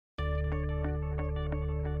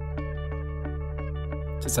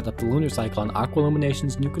To set up the lunar cycle on Aqua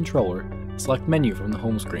Illumination's new controller, select Menu from the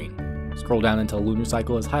home screen. Scroll down until lunar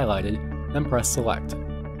cycle is highlighted, then press Select.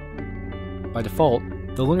 By default,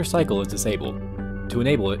 the lunar cycle is disabled. To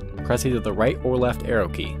enable it, press either the right or left arrow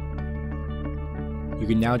key. You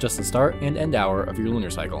can now adjust the start and end hour of your lunar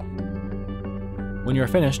cycle. When you are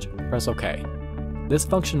finished, press OK. This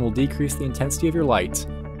function will decrease the intensity of your lights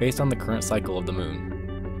based on the current cycle of the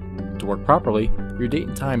moon. To work properly, your date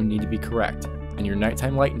and time need to be correct, and your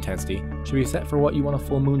nighttime light intensity should be set for what you want a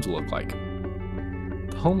full moon to look like.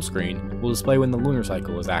 The home screen will display when the lunar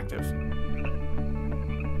cycle is active.